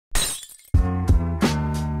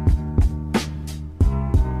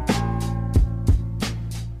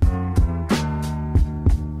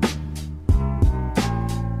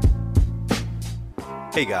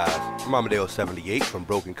Hey guys, I'm Amadeo78 from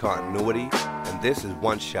Broken Continuity, and this is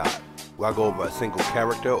One Shot, where I go over a single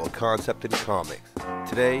character or concept in comics.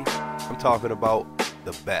 Today, I'm talking about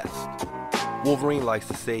the best. Wolverine likes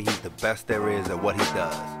to say he's the best there is at what he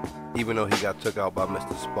does, even though he got took out by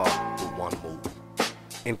Mr. Spock with one move.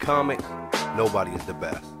 In comics, nobody is the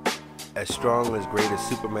best. As strong and as great as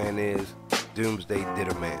Superman is, Doomsday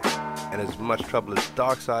did him in. And as much trouble as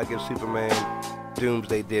Darkseid gives Superman,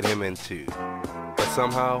 Doomsday did him in too. But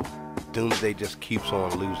somehow, Doomsday just keeps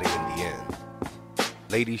on losing in the end.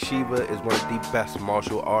 Lady Shiva is one of the best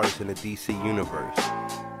martial artists in the DC universe,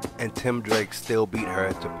 and Tim Drake still beat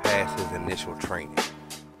her to pass his initial training.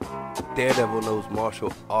 Daredevil knows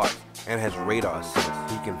martial arts and has radar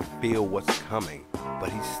sense. He can feel what's coming, but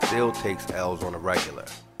he still takes L's on a regular.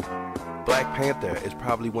 Black Panther is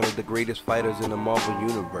probably one of the greatest fighters in the Marvel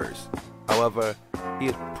Universe. However, he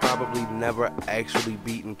has probably never actually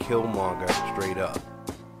beaten Killmonger straight up.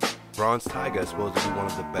 Bronze Tiger is supposed to be one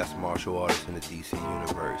of the best martial artists in the DC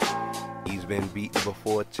Universe. He's been beaten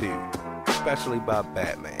before too, especially by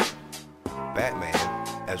Batman. Batman,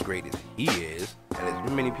 as great as he is, and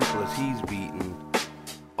as many people as he's beaten,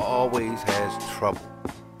 always has trouble.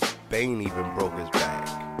 Bane even broke his back.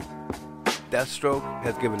 Deathstroke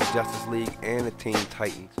has given the Justice League and the Teen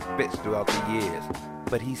Titans fits throughout the years,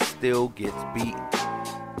 but he still gets beaten.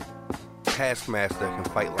 Taskmaster can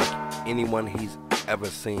fight like anyone he's ever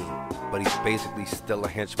seen, but he's basically still a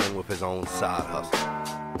henchman with his own side hustle.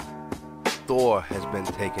 Thor has been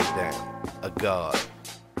taken down, a god.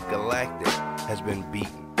 Galactic has been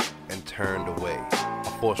beaten and turned away,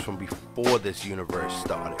 a force from before this universe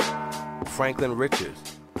started. Franklin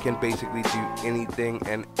Richards can basically do anything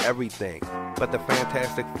and everything, but the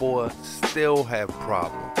Fantastic Four still have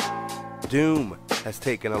problems. Doom has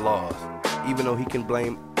taken a loss, even though he can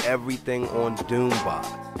blame everything on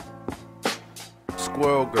Doombots.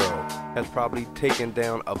 Squirrel Girl has probably taken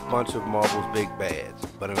down a bunch of Marvel's big bads,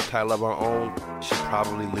 but in a title of her own, she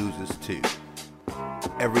probably loses too.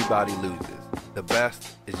 Everybody loses. The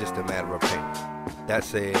best is just a matter of opinion. That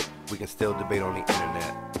said, we can still debate on the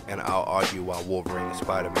internet, and I'll argue why Wolverine and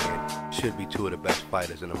Spider-Man should be two of the best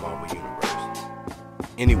fighters in the Marvel Universe.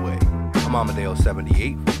 Anyway, I'm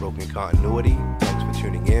Amadeo78 from Broken Continuity. Thanks for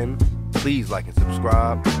tuning in. Please like and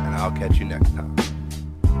subscribe, and I'll catch you next time.